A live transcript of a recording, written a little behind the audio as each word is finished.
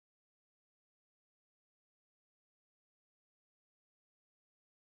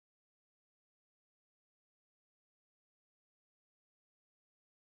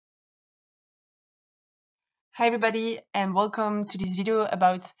Hi everybody and welcome to this video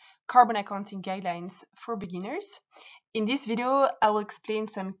about carbon accounting guidelines for beginners. In this video, I will explain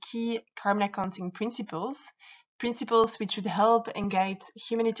some key carbon accounting principles which should help and guide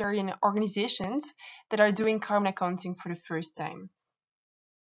humanitarian organizations that are doing carbon accounting for the first time.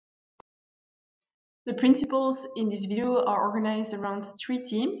 The principles in this video are organized around three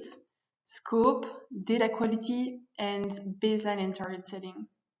themes: scope, data quality, and baseline and target setting.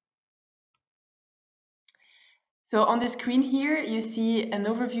 So on the screen here, you see an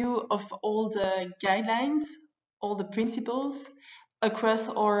overview of all the guidelines, all the principles across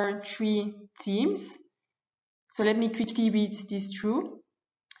our three themes. So let me quickly read this through.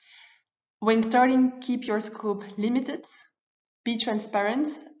 When starting, keep your scope limited. Be transparent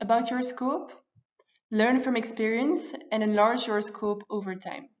about your scope. Learn from experience and enlarge your scope over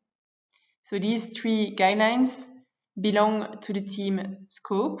time. So these three guidelines belong to the theme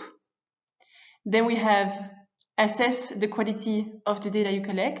scope. Then we have assess the quality of the data you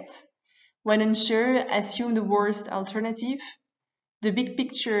collect. When unsure, assume the worst alternative. The big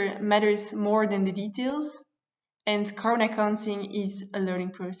picture matters more than the details. And carbon accounting is a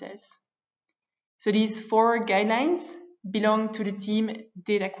learning process. So these four guidelines belong to the theme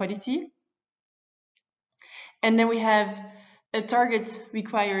data quality. And then we have a target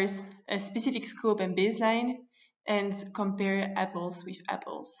requires a specific scope and baseline, and compare apples with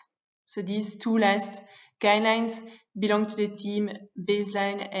apples. So these two last guidelines belong to the theme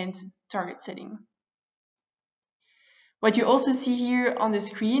baseline and target setting. What you also see here on the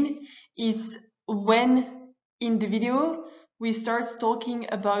screen is when in the video we start talking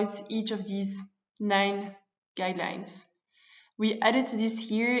about each of these 9 guidelines. We added this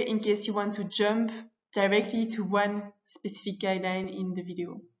here in case you want to jump directly to one specific guideline in the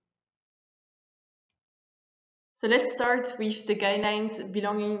video. So let's start with the guidelines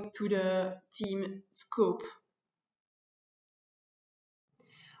belonging to the theme scope.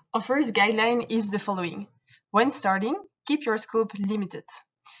 Our first guideline is the following. When starting, keep your scope limited.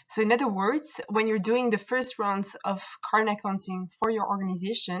 So in other words, when you're doing the first rounds of carbon accounting for your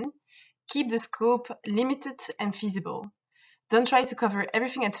organization, keep the scope limited and feasible. Don't try to cover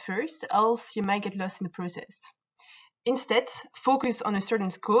everything at first, else you might get lost in the process. Instead, focus on a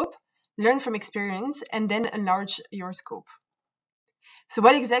certain scope, learn from experience, and then enlarge your scope. So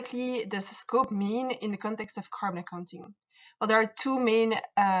what exactly does scope mean in the context of carbon accounting? Well, there are two main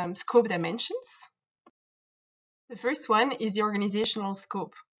scope dimensions. The first one is the organizational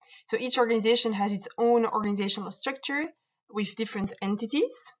scope. So each organization has its own organizational structure with different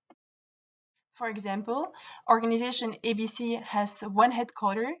entities. For example, organization ABC has one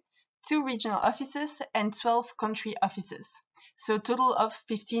headquarter, 2 regional offices, and 12 country offices, so a total of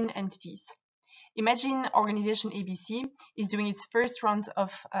 15 entities. Imagine organization ABC is doing its first round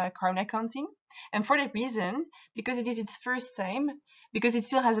of carbon accounting, and for that reason, because it is its first time, because it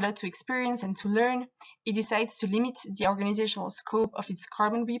still has a lot to experience and to learn, it decides to limit the organizational scope of its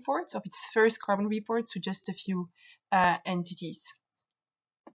carbon report, of its first carbon report, to just a few entities.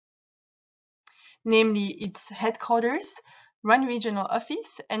 Namely its headquarters, 1 regional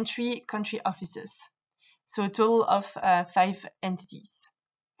office, and 3 country offices, so a total of 5 entities.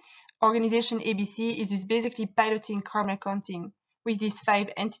 Organization ABC is basically piloting carbon accounting with these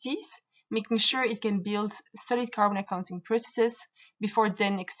 5 entities, making sure it can build solid carbon accounting processes before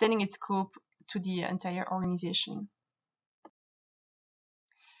then extending its scope to the entire organization.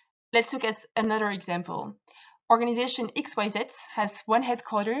 Let's look at another example. Organization XYZ has 1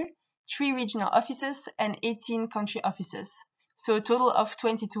 headquarter, 3 regional offices, and 18 country offices, so a total of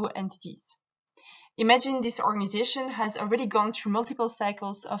 22 entities. Imagine this organization has already gone through multiple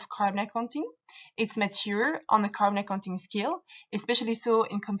cycles of carbon accounting. It's mature on the carbon accounting scale, especially so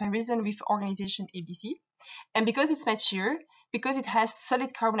in comparison with organization ABC. And because it's mature, because it has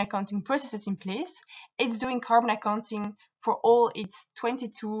solid carbon accounting processes in place, it's doing carbon accounting for all its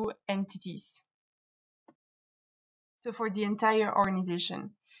 22 entities. So for the entire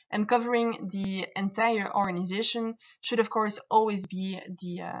organization. And covering the entire organization should of course always be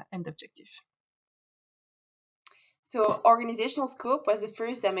the end objective. So organizational scope was the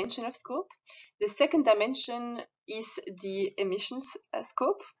first dimension of scope. The second dimension is the emissions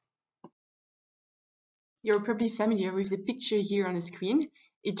scope. You're probably familiar with the picture here on the screen.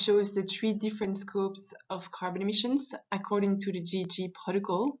 It shows the 3 different scopes of carbon emissions according to the GHG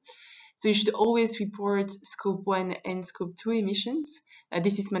protocol. So you should always report scope 1 and scope 2 emissions.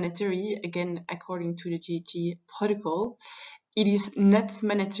 This is mandatory, again, according to the GHG protocol. It is not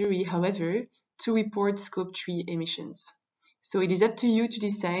mandatory, however, to report scope 3 emissions. So it is up to you to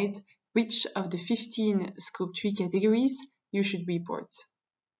decide which of the 15 scope 3 categories you should report.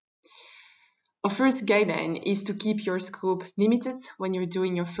 Our first guideline is to keep your scope limited when you're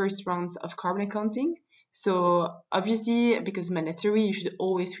doing your first rounds of carbon accounting. So obviously, because mandatory, you should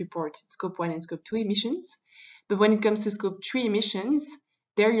always report scope 1 and scope 2 emissions. But when it comes to scope 3 emissions,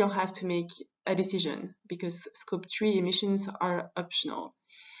 there you'll have to make a decision because scope 3 emissions are optional.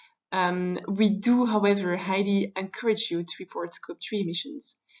 We do, however, highly encourage you to report scope 3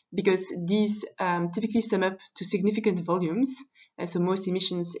 emissions because these typically sum up to significant volumes. And so most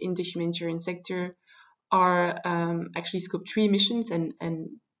emissions in the humanitarian sector are actually scope 3 emissions, and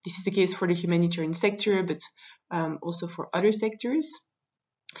this is the case for the humanitarian sector, but also for other sectors.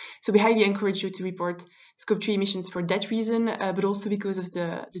 So we highly encourage you to report scope 3 emissions for that reason, but also because of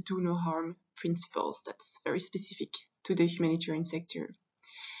the do no harm principles that's very specific to the humanitarian sector.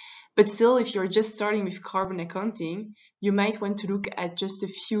 But still, if you're just starting with carbon accounting, you might want to look at just a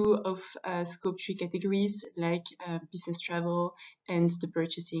few of scope 3 categories like business travel and the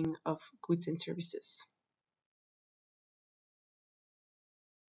purchasing of goods and services.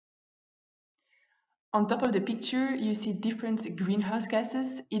 On top of the picture, you see different greenhouse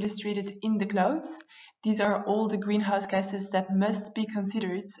gases illustrated in the clouds. These are all the greenhouse gases that must be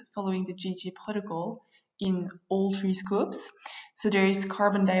considered following the JJ protocol in all 3 scopes. So there is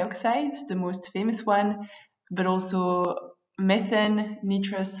carbon dioxide, the most famous one, but also methane,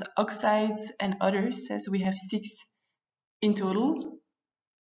 nitrous oxides, and others. So we have 6 in total.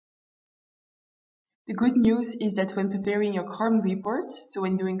 The good news is that when preparing your carbon report, so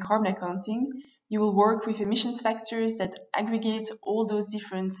when doing carbon accounting, you will work with emissions factors that aggregate all those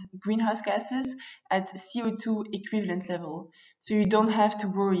different greenhouse gases at CO2 equivalent level. So you don't have to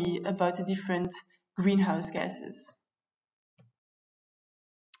worry about the different greenhouse gases.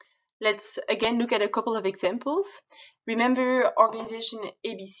 Let's again look at a couple of examples. Remember organization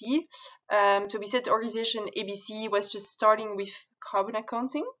ABC. So we said organization ABC was just starting with carbon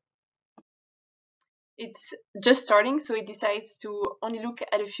accounting. It's just starting, so it decides to only look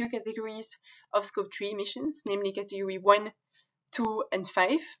at a few categories of scope 3 emissions, namely category 1, 2, and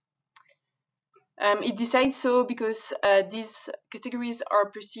 5. It decides so because these categories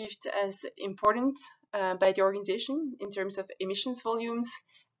are perceived as important by the organization in terms of emissions volumes,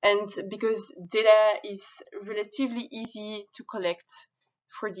 and because data is relatively easy to collect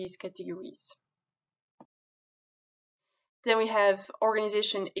for these categories. Then we have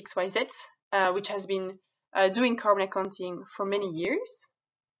organization XYZ, which has been doing carbon accounting for many years.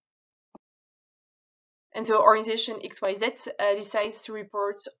 And so organization XYZ decides to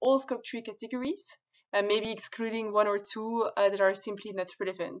report all scope 3 categories, maybe excluding 1 or 2 that are simply not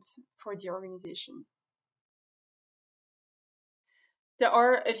relevant for the organization. There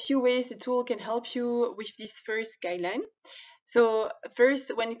are a few ways the tool can help you with this first guideline. So first,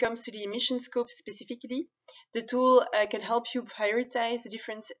 when it comes to the emission scope specifically, the tool can help you prioritize the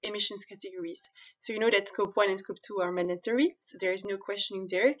different emissions categories. So you know that scope 1 and scope 2 are mandatory, so there is no questioning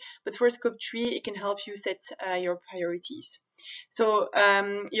there. But for scope 3, it can help you set your priorities. So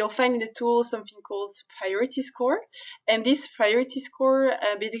you'll find in the tool something called priority score. And this priority score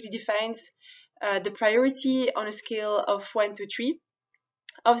basically defines the priority on a scale of 1 to 3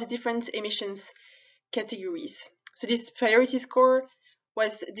 of the different emissions categories. So this priority score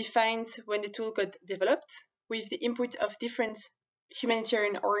was defined when the tool got developed with the input of different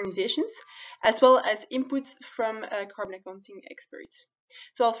humanitarian organizations, as well as inputs from carbon accounting experts.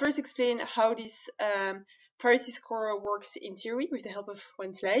 So I'll first explain how this priority score works in theory with the help of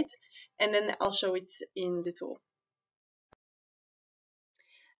one slide, and then I'll show it in the tool.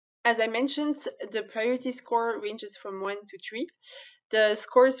 As I mentioned, the priority score ranges from 1 to 3. The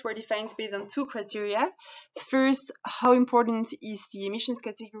scores were defined based on 2 criteria. First, how important is the emissions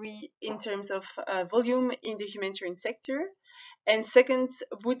category in terms of volume in the humanitarian sector? And second,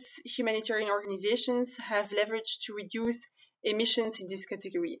 would humanitarian organizations have leverage to reduce emissions in this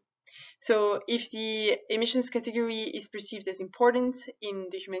category? So if the emissions category is perceived as important in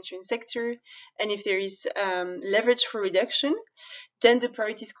the humanitarian sector, and if there is leverage for reduction, then the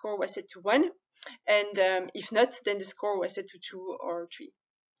priority score was set to 1. And if not, then the score was set to 2 or 3.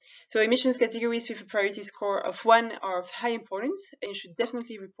 So emissions categories with a priority score of 1 are of high importance, and you should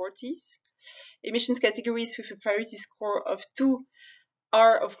definitely report these. Emissions categories with a priority score of 2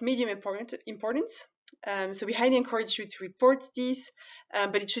 are of medium importance. So we highly encourage you to report these,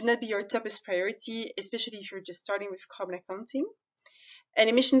 but it should not be your topest priority, especially if you're just starting with carbon accounting.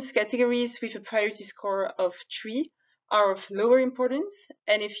 And emissions categories with a priority score of 3 are of lower importance,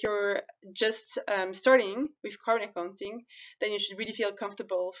 and if you're just starting with carbon accounting, then you should really feel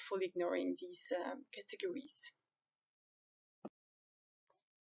comfortable fully ignoring these categories.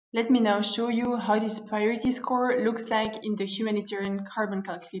 Let me now show you how this priority score looks like in the humanitarian carbon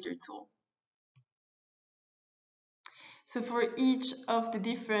calculator tool. So for each of the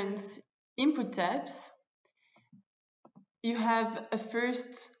different input tabs, you have a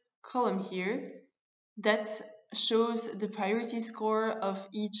first column here that shows the priority score of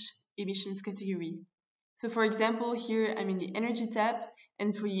each emissions category. So for example, here I'm in the energy tab,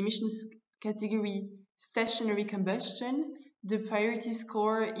 and for the emissions category stationary combustion, the priority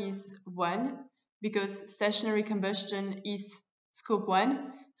score is 1 because stationary combustion is scope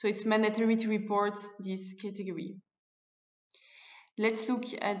 1, so it's mandatory to report this category. Let's look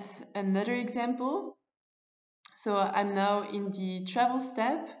at another example. So I'm now in the travels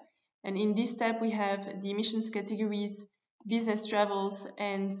tab, and in this tab we have the emissions categories business travels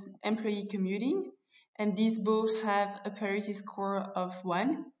and employee commuting, and these both have a priority score of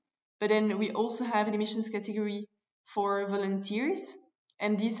 1. But then we also have an emissions category for volunteers,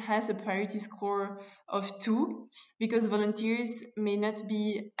 and this has a priority score of 2 because volunteers may not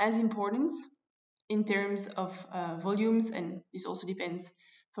be as important in terms of volumes, and this also depends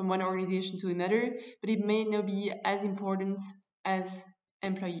from one organization to another, but it may not be as important as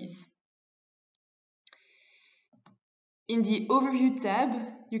employees. In the overview tab,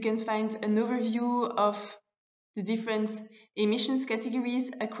 you can find an overview of the different emissions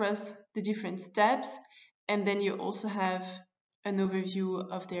categories across the different tabs, and then you also have an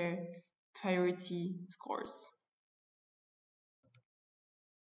overview of their priority scores.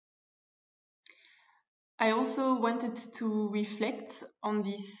 I also wanted to reflect on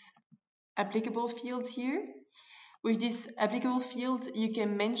these applicable fields here. With this applicable field, you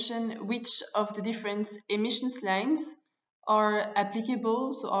can mention which of the different emissions lines are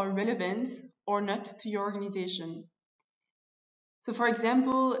applicable, so are relevant or not to your organization. So for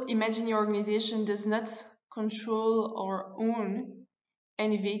example, imagine your organization does not control or own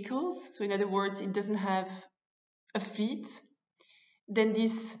any vehicles. So in other words, it doesn't have a fleet. Then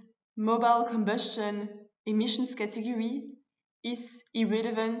this mobile combustion emissions category is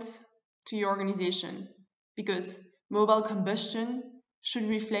irrelevant to your organization because mobile combustion should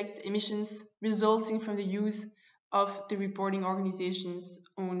reflect emissions resulting from the use of the reporting organization's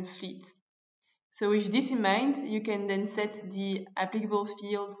own fleet. So with this in mind, you can then set the applicable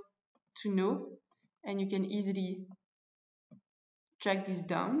fields to no, and you can easily track this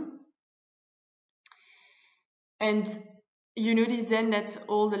down. And you notice then that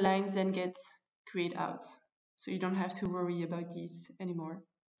all the lines then get grayed out. So you don't have to worry about these anymore.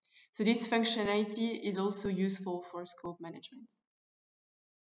 So this functionality is also useful for scope management.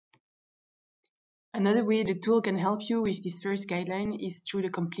 Another way the tool can help you with this first guideline is through the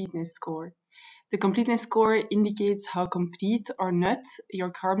completeness score. The completeness score indicates how complete or not your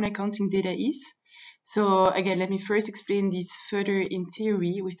carbon accounting data is. So again, let me first explain this further in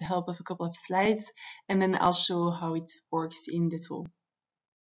theory with the help of a couple of slides, and then I'll show how it works in the tool.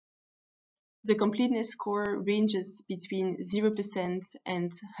 The completeness score ranges between 0%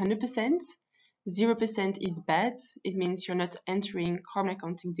 and 100%. 0% is bad. It means you're not entering carbon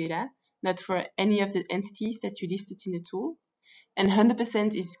accounting data, not for any of the entities that you listed in the tool. And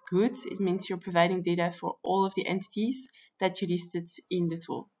 100% is good. It means you're providing data for all of the entities that you listed in the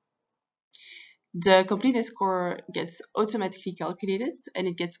tool. The completeness score gets automatically calculated, and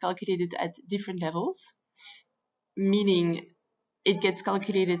it gets calculated at different levels, meaning it gets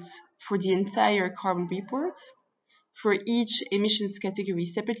calculated for the entire carbon report, for each emissions category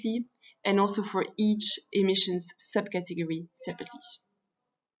separately, and also for each emissions subcategory separately.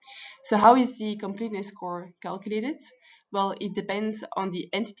 So how is the completeness score calculated? Well, it depends on the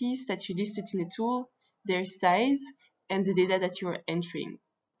entities that you listed in the tool, their size, and the data that you're entering.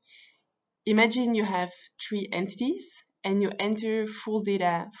 Imagine you have 3 entities and you enter full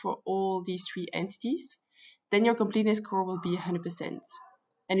data for all these 3 entities, then your completeness score will be 100%.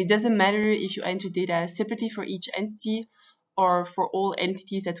 And it doesn't matter if you enter data separately for each entity or for all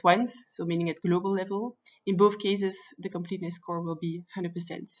entities at once, so meaning at global level. In both cases, the completeness score will be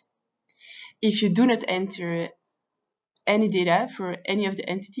 100%. If you do not enter any data for any of the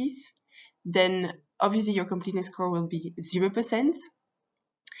entities, then obviously your completeness score will be 0%.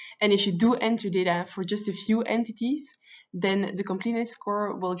 And if you do enter data for just a few entities, then the completeness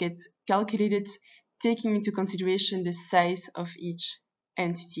score will get calculated taking into consideration the size of each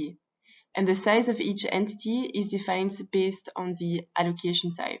entity. And the size of each entity is defined based on the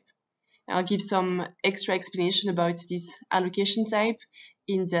allocation type. And I'll give some extra explanation about this allocation type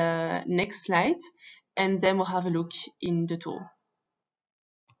in the next slide, and then we'll have a look in the tool.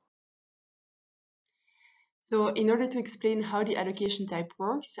 So in order to explain how the allocation type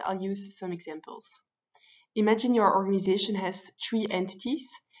works, I'll use some examples. Imagine your organization has 3 entities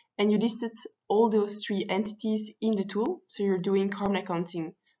and you listed all those 3 entities in the tool. So you're doing carbon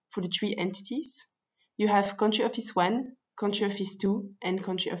accounting for the 3 entities. You have country office 1, Country Office 2, and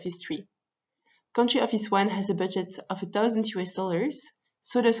Country Office 3. Country Office 1 has a budget of $1,000,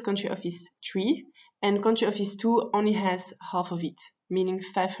 so does Country Office 3, and Country Office 2 only has half of it, meaning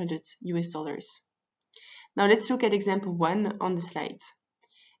 $500. Now let's look at example 1 on the slide.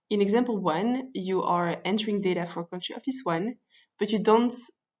 In example 1, you are entering data for Country Office 1, but you don't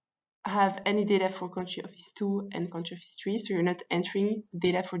have any data for Country Office 2 and Country Office 3, so you're not entering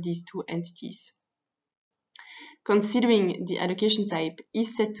data for these two entities. Considering the allocation type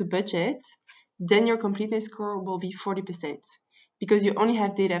is set to budget, then your completeness score will be 40%, because you only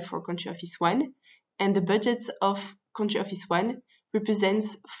have data for Country Office 1, and the budget of Country Office 1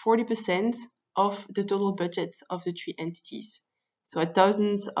 represents 40% of the total budget of the three entities. So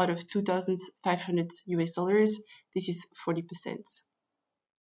 1,000 out of $2,500, this is 40%.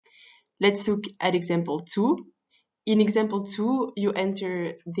 Let's look at example 2. In example 2, you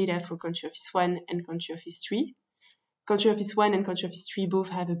enter data for Country Office 1 and Country Office 3. Country Office 1 and Country Office 3 both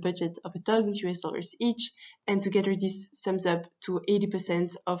have a budget of $1,000 each, and together this sums up to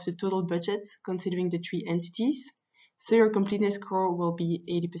 80% of the total budget considering the three entities. So your completeness score will be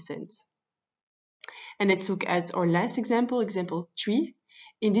 80%. And let's look at our last example, example 3.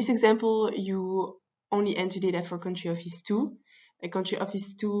 In this example, you only enter data for Country Office 2. A Country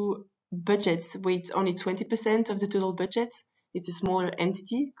Office 2 budget weighs only 20% of the total budget. It's a smaller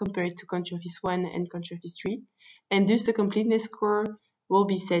entity compared to Country Office 1 and Country Office 3. And thus the completeness score will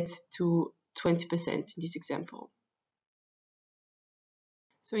be set to 20% in this example.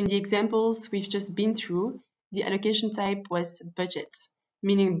 So in the examples we've just been through, the allocation type was budget,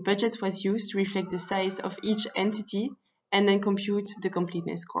 meaning budget was used to reflect the size of each entity and then compute the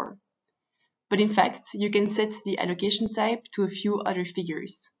completeness score. But in fact, you can set the allocation type to a few other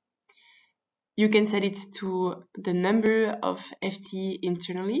figures. You can set it to the number of FTE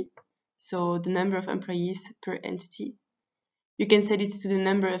internally, so the number of employees per entity. You can set it to the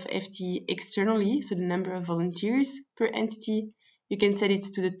number of FTE externally, so the number of volunteers per entity. You can set it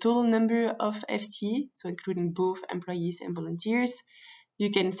to the total number of FTE, so including both employees and volunteers. You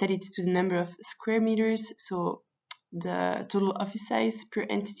can set it to the number of square meters, so the total office size per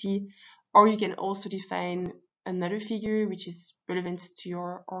entity, or you can also define another figure which is relevant to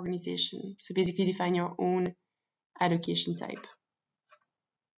your organization. So basically define your own allocation type.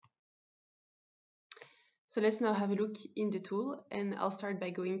 So let's now have a look in the tool, and I'll start by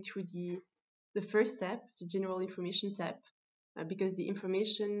going through the first tab, the general information tab, because the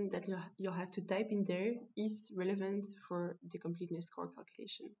information that you'll have to type in there is relevant for the completeness score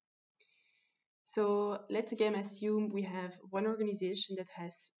calculation. So let's again assume we have one organization that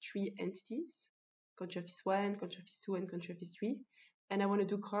has three entities, Country Office 1, Country Office 2, and Country Office 3, and I want to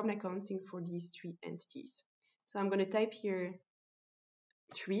do carbon accounting for these three entities. So I'm going to type here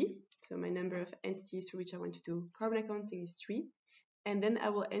 3, so my number of entities for which I want to do carbon accounting is 3, and then I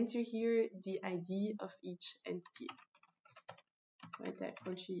will enter here the ID of each entity. So I type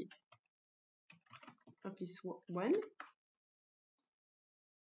Country Office 1,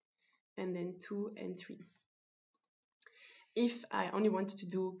 and then 2 and 3. If I only wanted to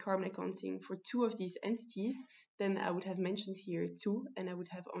do carbon accounting for 2 of these entities, then I would have mentioned here 2, and I would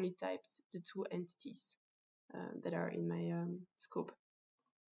have only typed the 2 entities that are in my scope.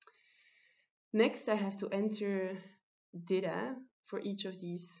 Next, I have to enter data for each of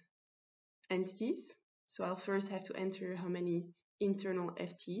these entities. So I'll first have to enter how many internal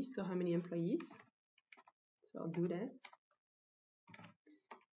FTEs, so how many employees. So I'll do that.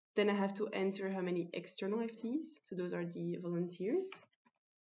 Then I have to enter how many external FTEs, so those are the volunteers.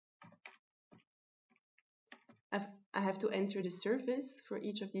 I have to enter the surface for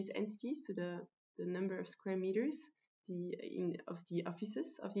each of these entities, so the number of square meters of the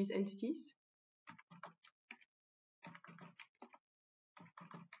offices of these entities.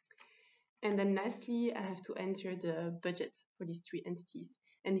 And then lastly, I have to enter the budget for these three entities.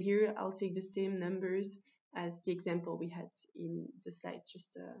 And here I'll take the same numbers as the example we had in the slide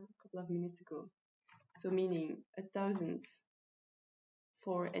just a couple of minutes ago. So meaning 1,000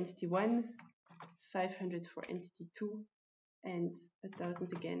 for entity 1, 500 for entity 2, and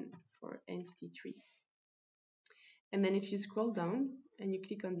 1,000 again for entity 3. And then if you scroll down and you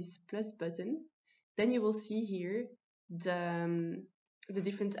click on this plus button, then you will see here the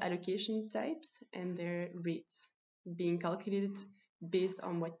different allocation types and their rates being calculated based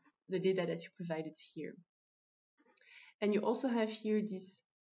on what the data that you provided here. And you also have here this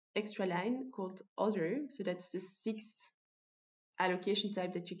extra line called other, so that's the 6th allocation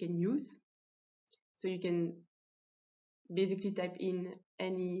type that you can use. So you can basically type in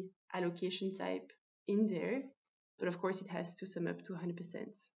any allocation type in there, but of course it has to sum up to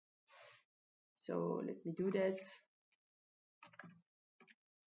 100%. So let me do that.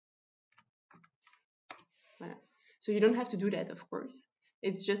 Voilà. So you don't have to do that, of course.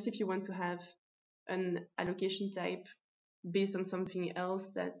 It's just if you want to have an allocation type based on something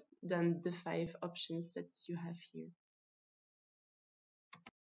else than the 5 options that you have here.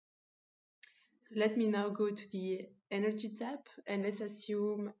 So let me now go to the energy tab, and let's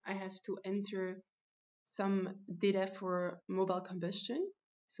assume I have to enter some data for mobile combustion.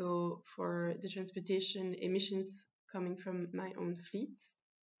 So for the transportation emissions coming from my own fleet.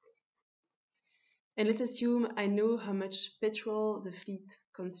 And let's assume I know how much petrol the fleet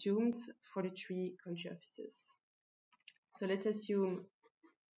consumed for the 3 country offices. So let's assume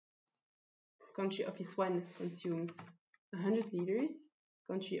country office 1 consumes 100 liters,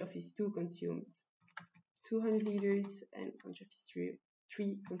 country office 2 consumes 200 liters, and country office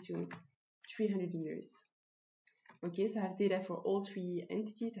 3 consumes 300 liters. Okay, so I have data for all 3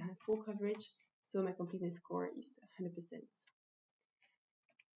 entities, I have full coverage, so my completeness score is 100%.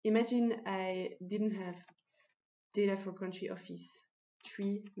 Imagine I didn't have data for country office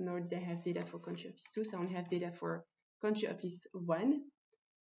 3, nor did I have data for country office 2, so I only have data for country office 1.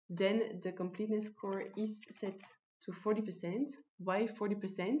 Then the completeness score is set to 40%. Why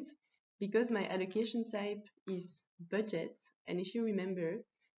 40%? Because my allocation type is budget, and if you remember,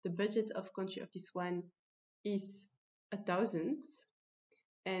 the budget of country office 1 is 1,000,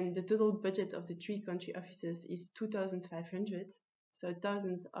 and the total budget of the 3 country offices is 2,500. So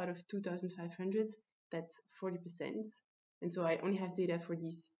 1,000 out of 2,500, that's 40%. And so I only have data for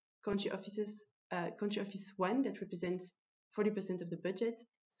these country offices, country office 1 that represents 40% of the budget.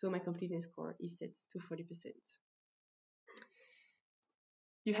 So my completeness score is set to 40%.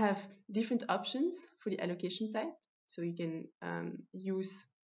 You have different options for the allocation type. So you can use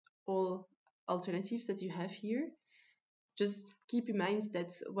all alternatives that you have here. Just keep in mind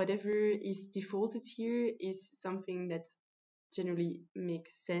that whatever is defaulted here is something that generally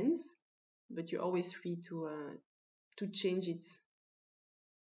makes sense, but you're always free to change it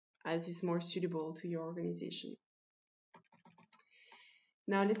as is more suitable to your organization.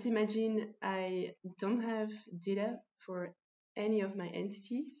 Now let's imagine I don't have data for any of my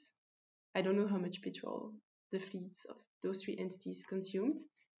entities. I don't know how much petrol the fleets of those 3 entities consumed.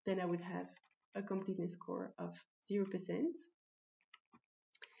 Then I would have a completeness score of 0%.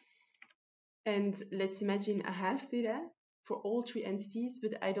 And let's imagine I have data for all 3 entities,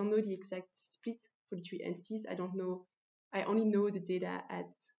 but I don't know the exact split for the 3 entities. I only know the data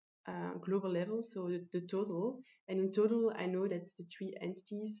at global level, so the total. And in total, I know that the 3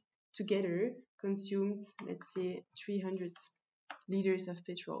 entities together consumed, let's say, 300 liters of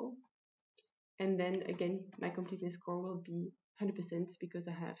petrol. And then again, my completeness score will be 100% because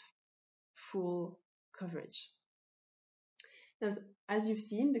I have full coverage. Now, as you've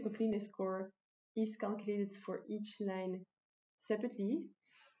seen, the completeness score is calculated for each line separately,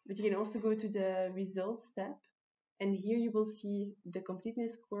 but you can also go to the results tab, and here you will see the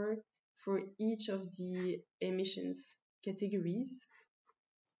completeness score for each of the emissions categories.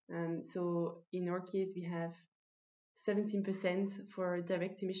 So in our case, we have 17% for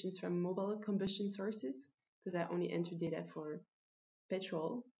direct emissions from mobile combustion sources, because I only enter data for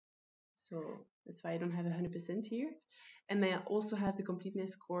petrol. So that's why I don't have 100% here. And I also have the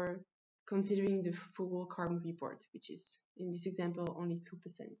completeness score considering the full carbon report, which is, in this example, only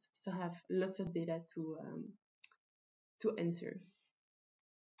 2%. So I have lots of data to enter.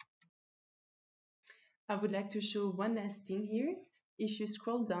 I would like to show one last thing here. If you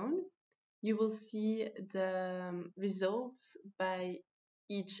scroll down, you will see the results by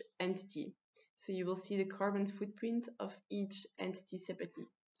each entity. So you will see the carbon footprint of each entity separately.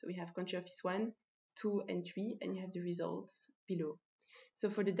 So we have country office 1, 2, and 3, and you have the results below. So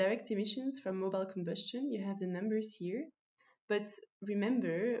for the direct emissions from mobile combustion, you have the numbers here. But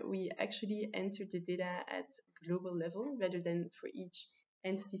remember, we actually entered the data at global level rather than for each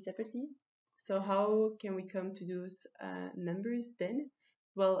entity separately. So how can we come to those numbers then?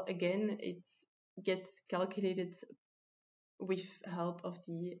 Well, again, it gets calculated with help of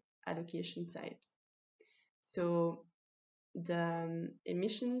the allocation types. So the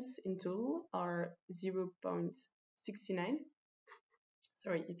emissions in total are 0.69.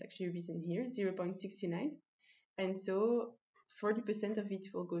 Sorry, it's actually written here, 0.69. And so 40% of it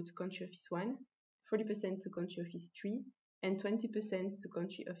will go to country office 1, 40% to country office 3, and 20% to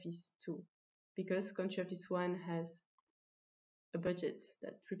country office 2. Because country office 1 has a budget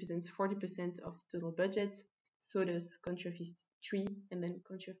that represents 40% of the total budget, so does country office 3, and then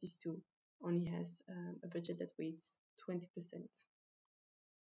country office 2 only has a budget that weighs 20%.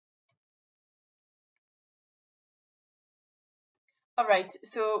 All right,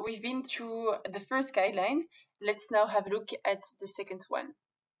 so we've been through the first guideline. Let's now have a look at the second one.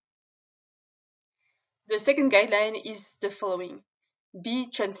 The second guideline is the following: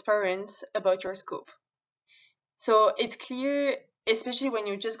 be transparent about your scope. So it's clear, especially when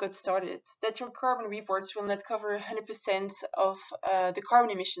you just got started, that your carbon reports will not cover 100% of the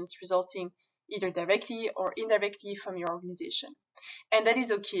carbon emissions resulting either directly or indirectly from your organization. And that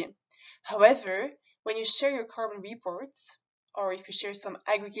is okay. However, when you share your carbon reports, or if you share some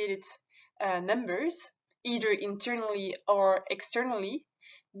aggregated numbers, either internally or externally,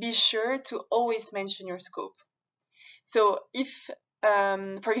 be sure to always mention your scope. So if,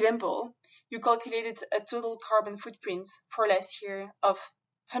 for example, you calculated a total carbon footprint for last year of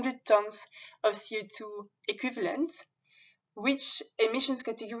 100 tons of CO2 equivalent, which emissions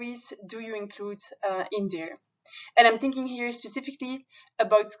categories do you include in there? And I'm thinking here specifically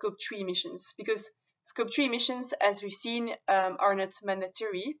about Scope 3 emissions, because Scope 3 emissions, as we've seen, are not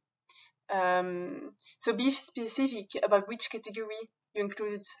mandatory. So be specific about which category you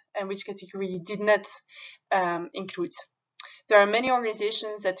included and which category you did not include. There are many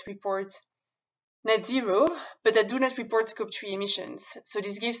organizations that report net zero, but that do not report Scope 3 emissions. So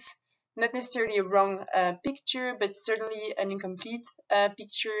this gives not necessarily a wrong picture, but certainly an incomplete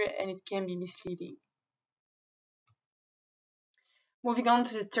picture, and it can be misleading. Moving on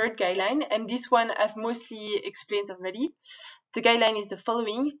to the third guideline, and this one I've mostly explained already. The guideline is the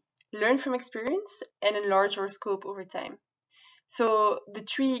following: learn from experience and enlarge your scope over time. So the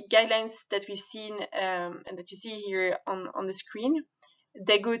three guidelines that we've seen and that you see here on the screen,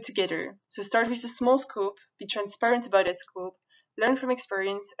 they go together. So start with a small scope, be transparent about that scope, learn from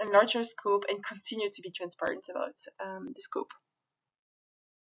experience, enlarge your scope, and continue to be transparent about the scope.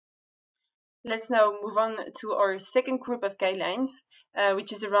 Let's now move on to our second group of guidelines,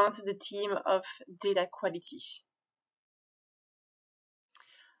 which is around the theme of data quality.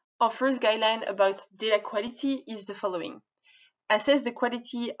 Our first guideline about data quality is the following: assess the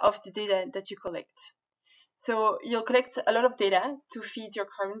quality of the data that you collect. So you'll collect a lot of data to feed your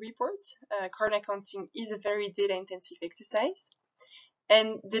carbon reports. Carbon accounting is a very data-intensive exercise,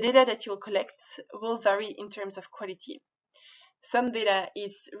 and the data that you'll collect will vary in terms of quality. Some data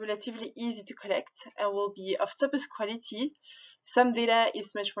is relatively easy to collect and will be of topest quality. Some data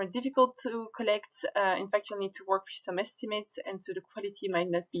is much more difficult to collect. In fact, you'll need to work with some estimates, and so the quality might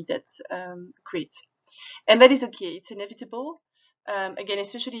not be that great. And that is okay, it's inevitable. Again,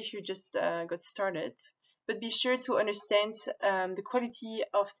 especially if you just got started. But be sure to understand the quality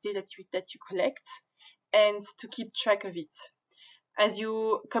of the data that you collect and to keep track of it. As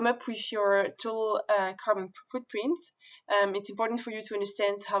you come up with your total carbon footprint, it's important for you to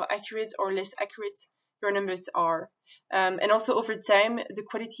understand how accurate or less accurate your numbers are. And also over time, the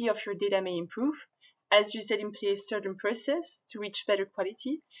quality of your data may improve as you set in place certain process to reach better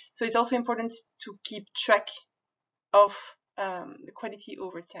quality. So it's also important to keep track of the quality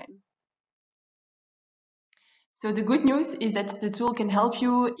over time. So the good news is that the tool can help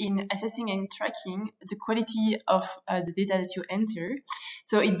you in assessing and tracking the quality of the data that you enter.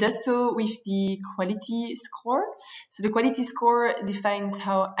 So it does so with the quality score. So the quality score defines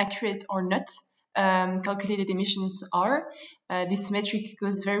how accurate or not calculated emissions are. This metric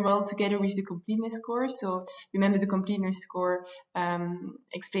goes very well together with the completeness score. So remember, the completeness score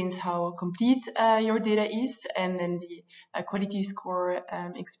explains how complete your data is, and then the quality score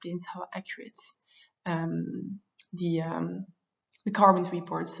explains how accurate the carbon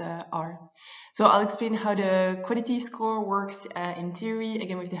reports are. So I'll explain how the quality score works in theory,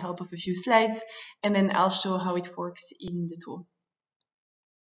 again with the help of a few slides, and then I'll show how it works in the tool.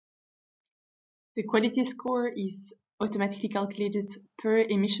 The quality score is automatically calculated per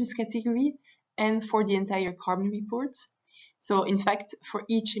emissions category and for the entire carbon report. So in fact, for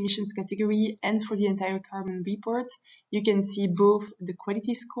each emissions category and for the entire carbon report, you can see both the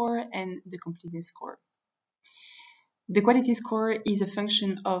quality score and the completeness score. The quality score is a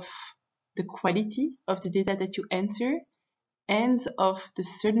function of the quality of the data that you enter and of the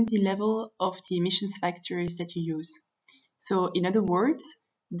certainty level of the emissions factors that you use. So in other words,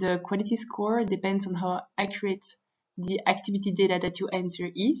 the quality score depends on how accurate the activity data that you enter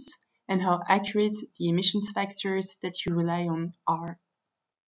is and how accurate the emissions factors that you rely on are.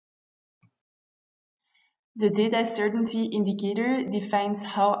 The data certainty indicator defines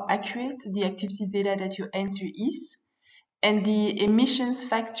how accurate the activity data that you enter is, and the emissions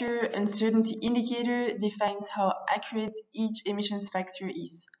factor uncertainty indicator defines how accurate each emissions factor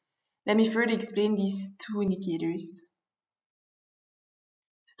is. Let me further explain these two indicators.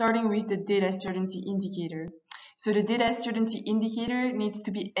 Starting with the data certainty indicator. So the data certainty indicator needs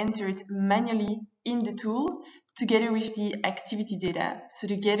to be entered manually in the tool together with the activity data, so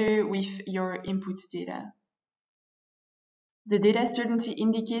together with your input data. The data certainty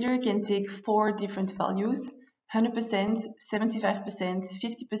indicator can take 4 different values: 100%, 75%,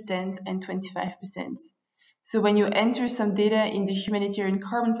 50%, and 25%. So when you enter some data in the Humanitarian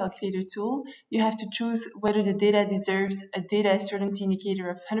Carbon Calculator tool, you have to choose whether the data deserves a data certainty indicator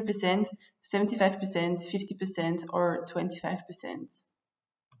of 100%, 75%, 50%, or 25%.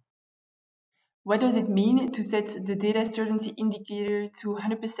 What does it mean to set the data certainty indicator to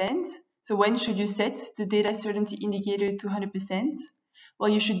 100%? So when should you set the data certainty indicator to 100%? Well,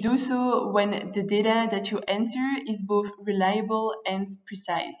 you should do so when the data that you enter is both reliable and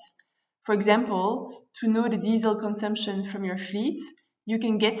precise. For example, to know the diesel consumption from your fleet, you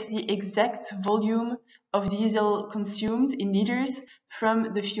can get the exact volume of diesel consumed in liters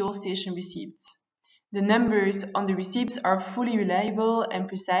from the fuel station receipts. The numbers on the receipts are fully reliable and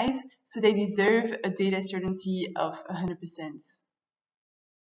precise, so they deserve a data certainty of 100%.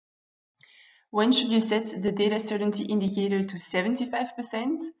 When should you set the data certainty indicator to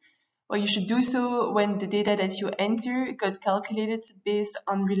 75%? Well, you should do so when the data that you enter got calculated based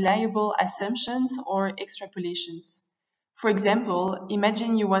on reliable assumptions or extrapolations. For example,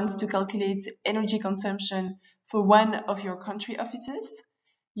 imagine you want to calculate energy consumption for one of your country offices.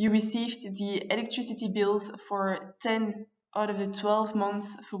 You received the electricity bills for 10 out of the 12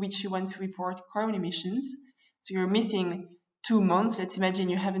 months for which you want to report carbon emissions. So you're missing 2 months. Let's imagine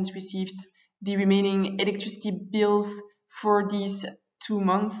you haven't received the remaining electricity bills for these 2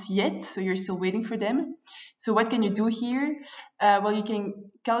 months yet, so you're still waiting for them. So what can you do here? Well, you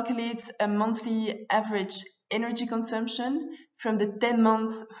can calculate a monthly average energy consumption from the 10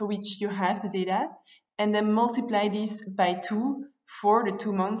 months for which you have the data, and then multiply this by 2 for the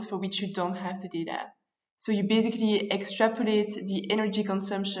 2 months for which you don't have the data. So you basically extrapolate the energy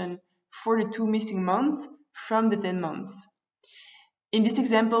consumption for the 2 missing months from the 10 months. In this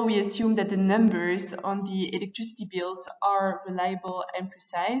example, we assume that the numbers on the electricity bills are reliable and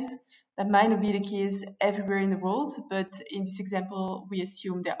precise. That might not be the case everywhere in the world, but in this example, we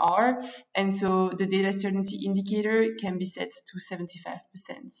assume they are, and so the data certainty indicator can be set to 75%.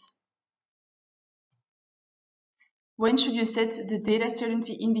 When should you set the data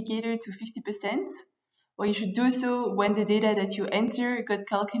certainty indicator to 50%? Well, you should do so when the data that you enter got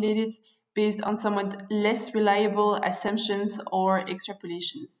calculated based on somewhat less reliable assumptions or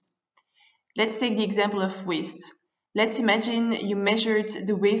extrapolations. Let's take the example of waste. Let's imagine you measured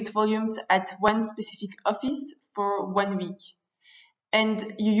the waste volumes at one specific office for 1 week.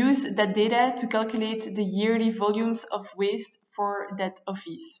 And you use that data to calculate the yearly volumes of waste for that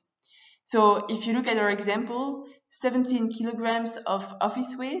office. So if you look at our example, 17 kilograms of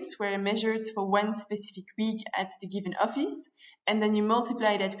office waste were measured for one specific week at the given office, and then you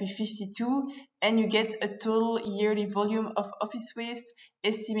multiply that with 52, and you get a total yearly volume of office waste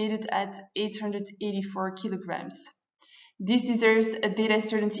estimated at 884 kilograms. This deserves a data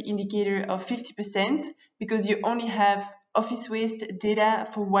certainty indicator of 50% because you only have office waste data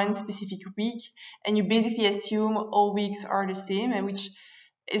for one specific week, and you basically assume all weeks are the same, and which,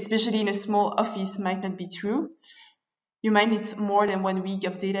 especially in a small office, might not be true. You might need more than 1 week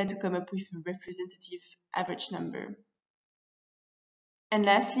of data to come up with a representative average number. And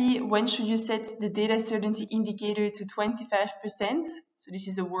lastly, when should you set the data certainty indicator to 25%? So this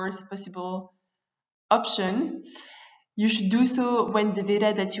is the worst possible option. You should do so when the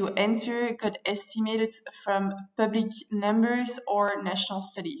data that you enter got estimated from public numbers or national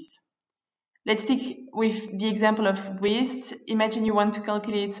studies. Let's stick with the example of waste. Imagine you want to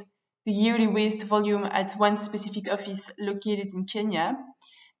calculate the yearly waste volume at one specific office located in Kenya.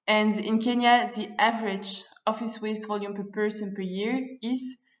 And in Kenya, the average office waste volume per person per year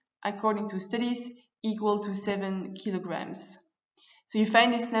is, according to studies, equal to 7 kilograms. So you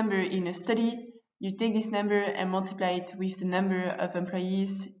find this number in a study, you take this number and multiply it with the number of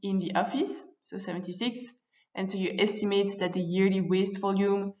employees in the office, so 76, and so you estimate that the yearly waste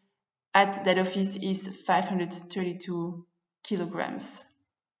volume at that office is 532 kilograms.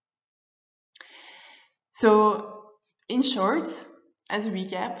 So in short, as a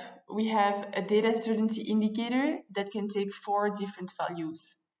recap, we have a data certainty indicator that can take 4 different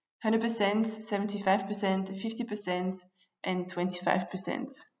values: 100%, 75%, 50%, and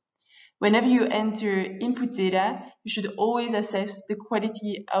 25%. Whenever you enter input data, you should always assess the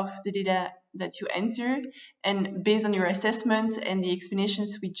quality of the data that you enter, and based on your assessment and the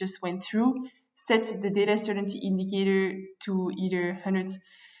explanations we just went through, set the data certainty indicator to either 100,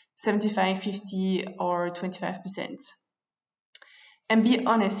 75, 50, or 25%. And be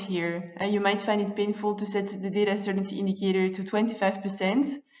honest here. You might find it painful to set the data certainty indicator to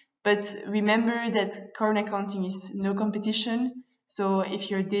 25%, but remember that carbon accounting is no competition. So if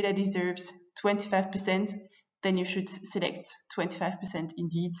your data deserves 25%, then you should select 25%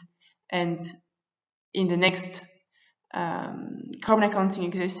 indeed. And in the next carbon accounting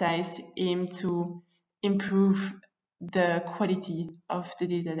exercise, aim to improve the quality of the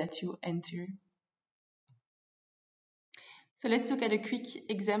data that you enter. So let's look at a quick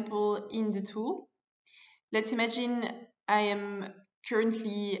example in the tool. Let's imagine I am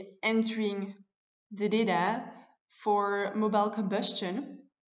currently entering the data for mobile combustion,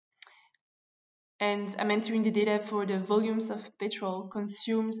 and I'm entering the data for the volumes of petrol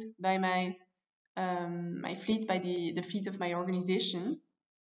consumed by my fleet, by the fleet of my organization.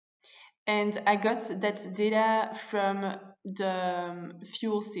 And I got that data from the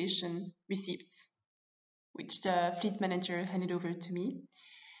fuel station receipts, which the fleet manager handed over to me.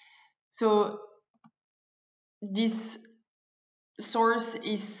 So this source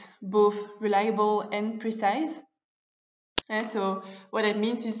is both reliable and precise. And so what it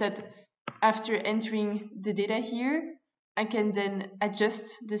means is that after entering the data here, I can then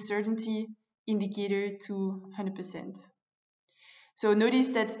adjust the certainty indicator to 100%. So notice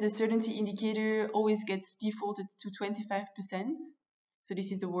that the certainty indicator always gets defaulted to 25%. So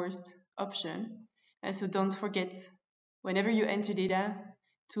this is the worst option. And so don't forget, whenever you enter data,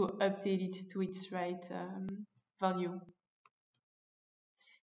 to update it to its right value.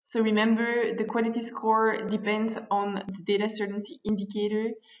 So remember, the quality score depends on the data certainty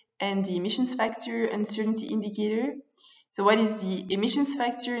indicator and the emissions factor uncertainty indicator. So what is the emissions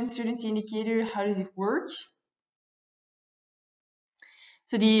factor uncertainty indicator? How does it work?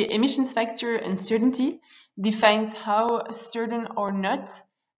 So the emissions factor uncertainty defines how certain or not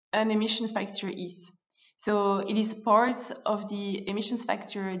an emission factor is. So it is part of the emissions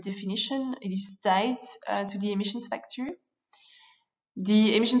factor definition. It is tied to the emissions factor.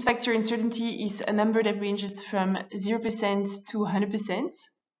 The emissions factor uncertainty is a number that ranges from 0% to 100%.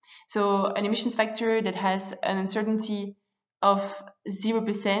 So an emissions factor that has an uncertainty of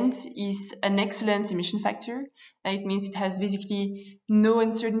 0% is an excellent emission factor. It means it has basically no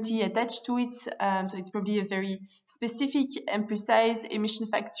uncertainty attached to it. So it's probably a very specific and precise emission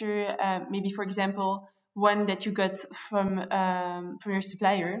factor. Maybe, for example, one that you got from your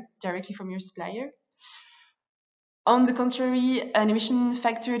supplier, directly from your supplier. On the contrary, an emission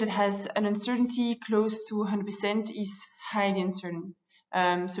factor that has an uncertainty close to 100% is highly uncertain.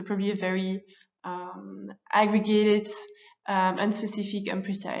 So probably a very aggregated, unspecific,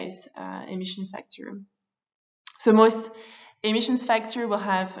 unprecise emission factor. So most emissions factor will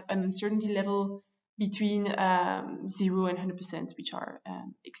have an uncertainty level between 0 and 100%, which are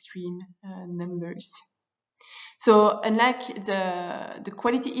extreme numbers. So unlike the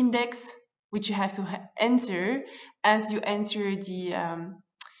quality index, which you have to enter as you enter the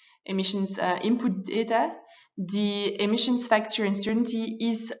emissions input data, the emissions factor uncertainty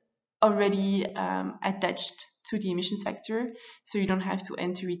is already attached to the emissions factor, so you don't have to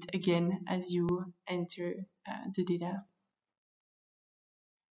enter it again as you enter the data.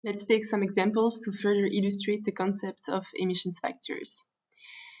 Let's take some examples to further illustrate the concept of emissions factors.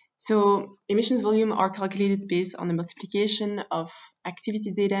 So emissions volume are calculated based on the multiplication of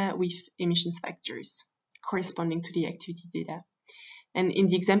activity data with emissions factors corresponding to the activity data. And in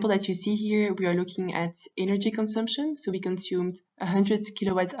the example that you see here, we are looking at energy consumption. So we consumed 100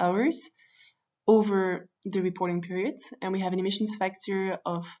 kilowatt hours over the reporting period, and we have an emissions factor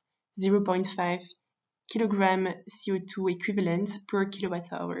of 0.5 kilogram CO2 equivalent per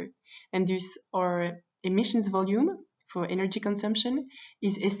kilowatt hour. And thus our emissions volume for energy consumption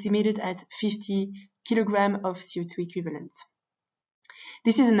is estimated at 50 kilogram of CO2 equivalent.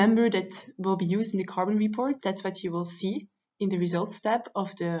 This is a number that will be used in the carbon report. That's what you will see in the results tab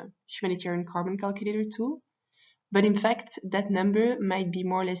of the Humanitarian Carbon Calculator tool. But in fact, that number might be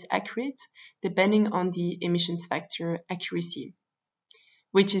more or less accurate depending on the emissions factor accuracy,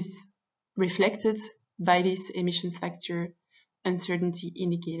 which is reflected by this emissions factor uncertainty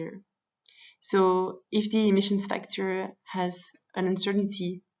indicator. So if the emissions factor has an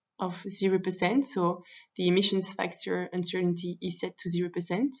uncertainty of 0%, so the emissions factor uncertainty is set to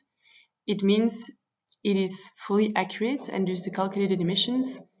 0%, it means it is fully accurate, and thus the calculated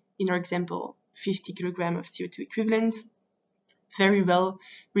emissions, in our example, 50 kilogram of CO2 equivalent, very well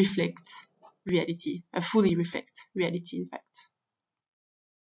reflect reality, fully reflect reality, in fact.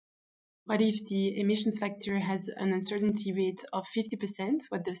 What if the emissions factor has an uncertainty rate of 50%?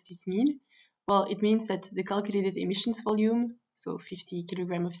 What does this mean? Well, it means that the calculated emissions volume, so 50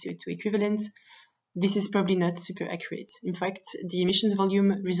 kilogram of CO2 equivalent, this is probably not super accurate. In fact, the emissions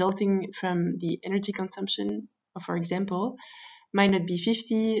volume resulting from the energy consumption of our example might not be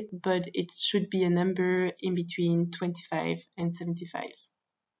 50, but it should be a number in between 25 and 75.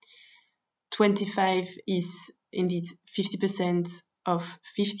 25 is indeed 50% of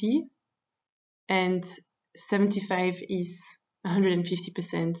 50, and 75 is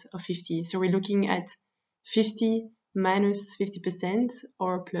 150% of 50. So we're looking at 50 minus 50%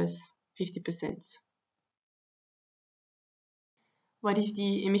 or plus 50%. What if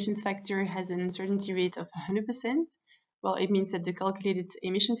the emissions factor has an uncertainty rate of 100%? Well, it means that the calculated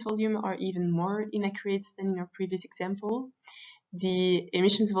emissions volume are even more inaccurate than in our previous example. The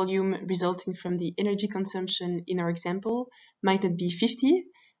emissions volume resulting from the energy consumption in our example might not be 50,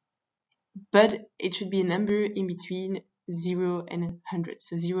 but it should be a number in between 0 and 100.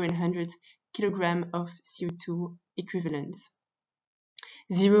 So 0 and 100 kilogram of CO2 equivalent.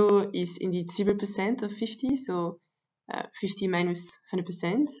 0 is indeed 0% of 50, so 50 minus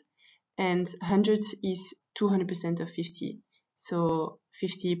 100%, and 100 is 200% of 50, so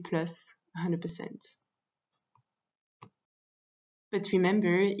 50 plus 100%. But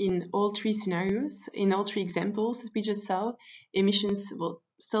remember, in all three scenarios, in all three examples that we just saw, emissions will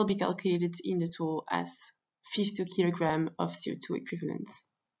still be calculated in the tool as 50 kilogram of CO2 equivalent.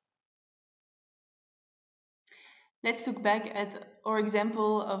 Let's look back at our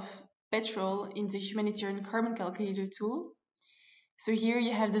example of petrol in the Humanitarian carbon calculator tool. So here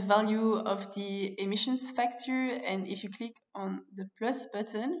you have the value of the emissions factor, and if you click on the plus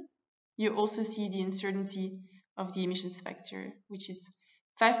button, you also see the uncertainty of the emissions factor, which is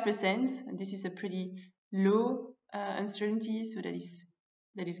 5%, and this is a pretty low uncertainty, so that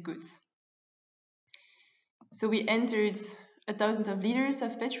is good. So we entered 1,000 of liters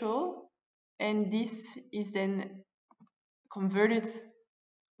of petrol, and this is then converted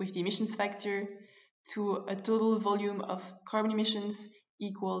with the emissions factor to a total volume of carbon emissions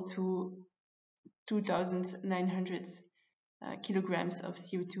equal to 2,900 kilograms of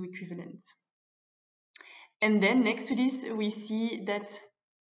CO2 equivalent. And then next to this, we see that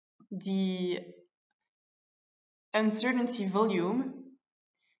the uncertainty volume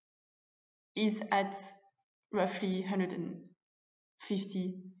is at roughly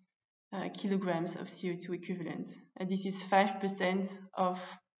 150 kilograms of CO2 equivalent. And this is 5% of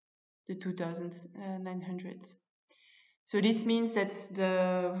the 2,900. So this means that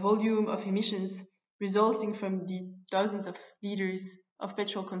the volume of emissions resulting from these thousands of liters of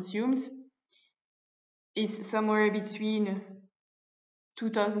petrol consumed is somewhere between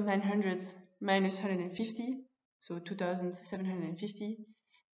 2,900 minus 150, so 2,750,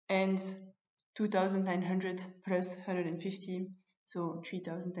 and 2,900 plus 150, so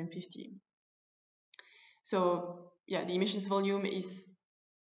 3,050. So yeah, the emissions volume is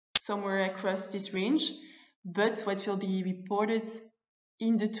somewhere across this range, but what will be reported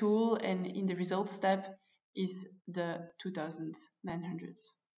in the tool and in the results tab is the 2,900.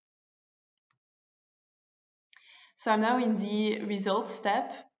 So I'm now in the results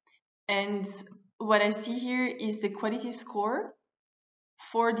tab, and what I see here is the quality score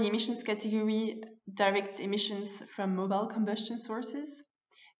for the emissions category direct emissions from mobile combustion sources,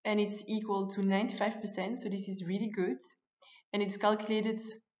 and it's equal to 95%, so this is really good, and it's calculated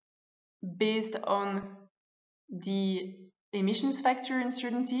based on the emissions factor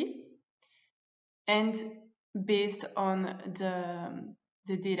uncertainty and based on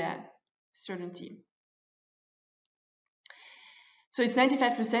the data certainty. So it's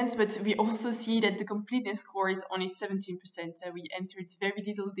 95%, but we also see that the completeness score is only 17%. We entered very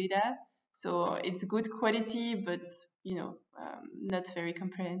little data, so it's good quality, but not very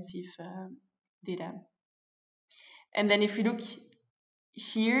comprehensive data. And then if we look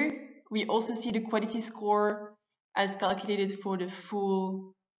here, we also see the quality score as calculated for the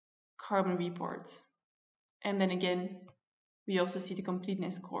full carbon report. And then again, we also see the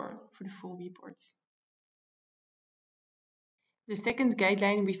completeness score for the full reports. The second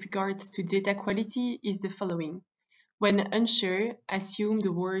guideline with regards to data quality is the following. When unsure, assume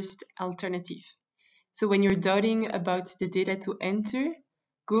the worst alternative. So when you're doubting about the data to enter,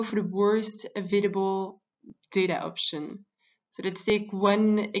 go for the worst available data option. So let's take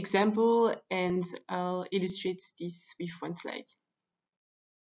one example and I'll illustrate this with one slide.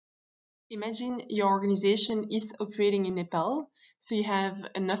 Imagine your organization is operating in Nepal. So you have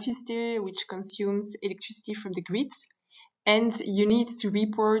an office there which consumes electricity from the grid, and you need to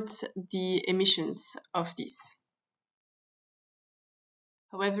report the emissions of this.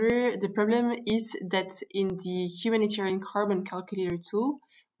 However, the problem is that in the Humanitarian carbon calculator tool,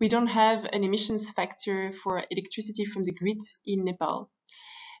 we don't have an emissions factor for electricity from the grid in Nepal,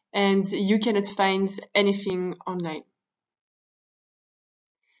 and you cannot find anything online.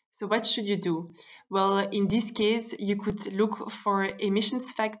 So what should you do? Well, in this case, you could look for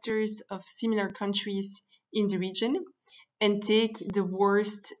emissions factors of similar countries in the region, and take the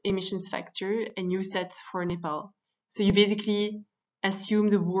worst emissions factor and use that for Nepal. So you basically assume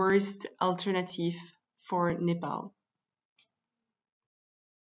the worst alternative for Nepal.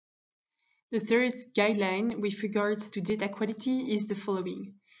 The third guideline with regards to data quality is the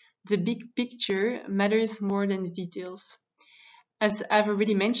following. The big picture matters more than the details. As I've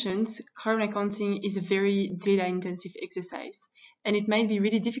already mentioned, carbon accounting is a very data-intensive exercise, and it might be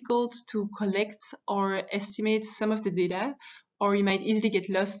really difficult to collect or estimate some of the data, or you might easily get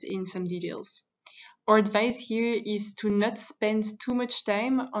lost in some details. Our advice here is to not spend too much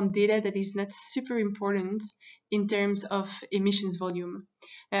time on data that is not super important in terms of emissions volume.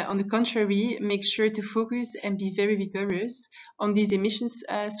 On the contrary, make sure to focus and be very rigorous on these emissions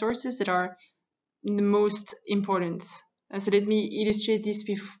sources that are the most important. So let me illustrate this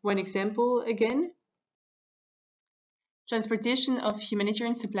with one example again. Transportation of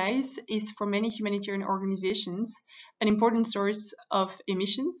humanitarian supplies is for many humanitarian organizations an important source of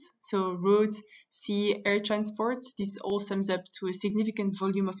emissions. So roads, sea, air transport, this all sums up to a significant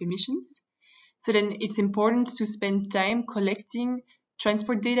volume of emissions. So then it's important to spend time collecting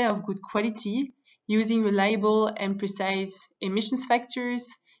transport data of good quality, using reliable and precise emissions factors,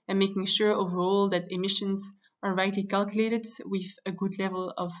 and making sure overall that emissions are rightly calculated with a good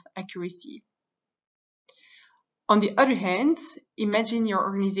level of accuracy. On the other hand, imagine your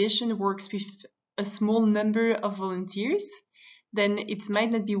organization works with a small number of volunteers, then it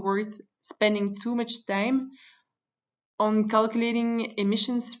might not be worth spending too much time on calculating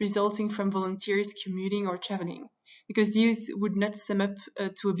emissions resulting from volunteers commuting or traveling, because these would not sum up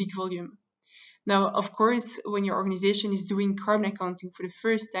to a big volume. Now, of course, when your organization is doing carbon accounting for the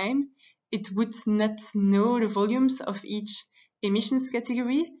first time, it would not know the volumes of each emissions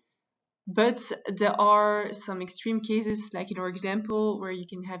category, but there are some extreme cases, like in our example, where you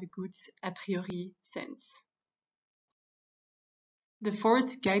can have a good a priori sense. The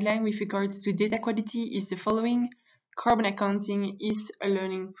fourth guideline with regards to data quality is the following. Carbon accounting is a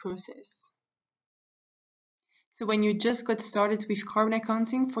learning process. So when you just got started with carbon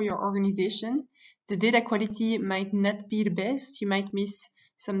accounting for your organization, the data quality might not be the best. You might miss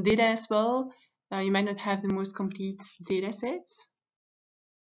some data as well. You might not have the most complete data sets.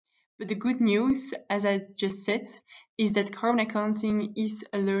 But the good news, as I just said, is that carbon accounting is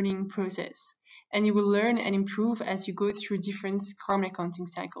a learning process, and you will learn and improve as you go through different carbon accounting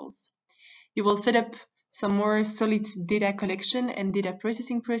cycles. You will set up some more solid data collection and data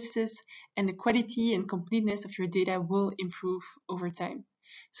processing processes, and the quality and completeness of your data will improve over time.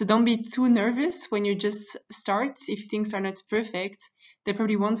 So don't be too nervous when you just start. If things are not perfect, they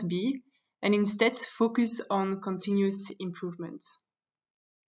probably won't be, and instead focus on continuous improvement.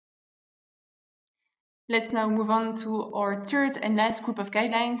 Let's now move on to our third and last group of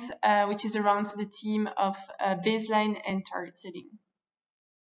guidelines, which is around the theme of baseline and target setting.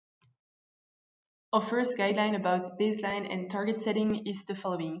 Our first guideline about baseline and target setting is the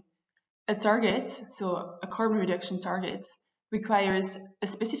following. A target, so a carbon reduction target, requires a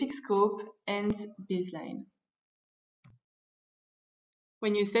specific scope and baseline.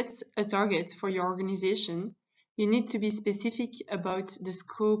 When you set a target for your organization, you need to be specific about the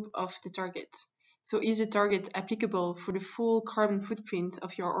scope of the target. So is the target applicable for the full carbon footprint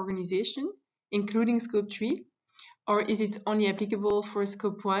of your organization, including scope 3, or is it only applicable for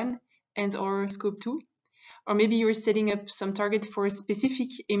scope 1 and or scope 2? Or maybe you're setting up some target for a specific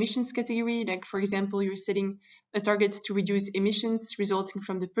emissions category, like for example, you're setting a target to reduce emissions resulting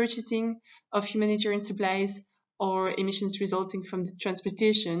from the purchasing of humanitarian supplies or emissions resulting from the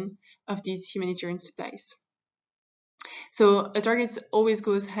transportation of these humanitarian supplies. So a target always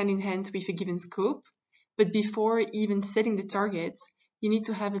goes hand in hand with a given scope, but before even setting the target, you need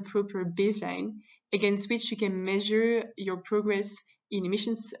to have a proper baseline against which you can measure your progress in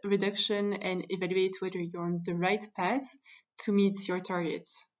emissions reduction and evaluate whether you're on the right path to meet your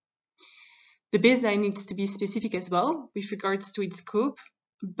targets. The baseline needs to be specific as well with regards to its scope,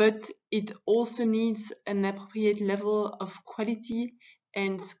 but it also needs an appropriate level of quality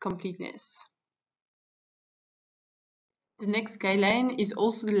and completeness. The next guideline is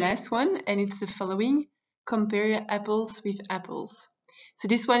also the last one, and it's the following: compare apples with apples. So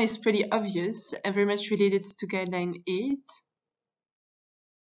this one is pretty obvious and very much related to guideline 8.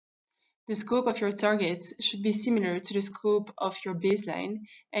 The scope of your targets should be similar to the scope of your baseline,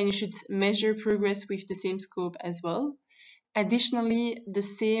 and you should measure progress with the same scope as well. Additionally, the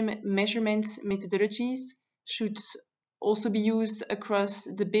same measurement methodologies should also be used across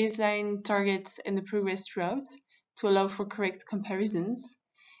the baseline, targets, and the progress throughout to allow for correct comparisons.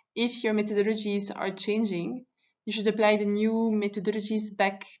 If your methodologies are changing, you should apply the new methodologies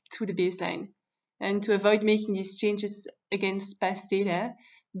back to the baseline. And to avoid making these changes against past data,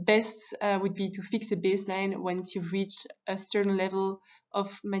 best would be to fix a baseline once you've reached a certain level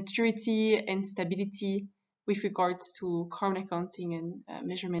of maturity and stability with regards to carbon accounting and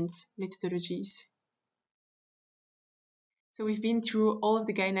measurement methodologies. So we've been through all of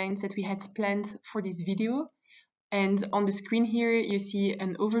the guidelines that we had planned for this video. And on the screen here, you see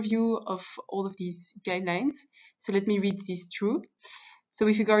an overview of all of these guidelines. So let me read these through. So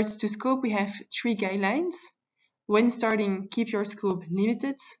with regards to scope, we have 3 guidelines. When starting, keep your scope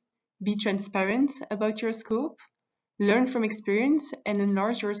limited, be transparent about your scope, learn from experience, and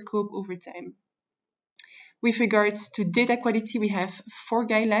enlarge your scope over time. With regards to data quality, we have 4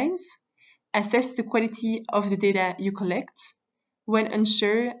 guidelines. Assess the quality of the data you collect. When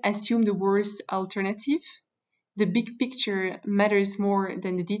unsure, assume the worst alternative. The big picture matters more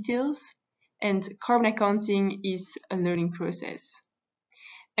than the details, and carbon accounting is a learning process.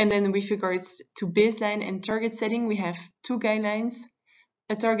 And then with regards to baseline and target setting, we have 2 guidelines.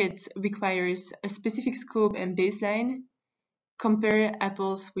 A target requires a specific scope and baseline. Compare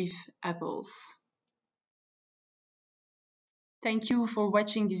apples with apples. Thank you for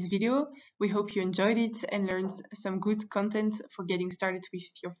watching this video. We hope you enjoyed it and learned some good content for getting started with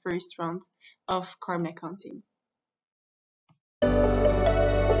your first round of carbon accounting.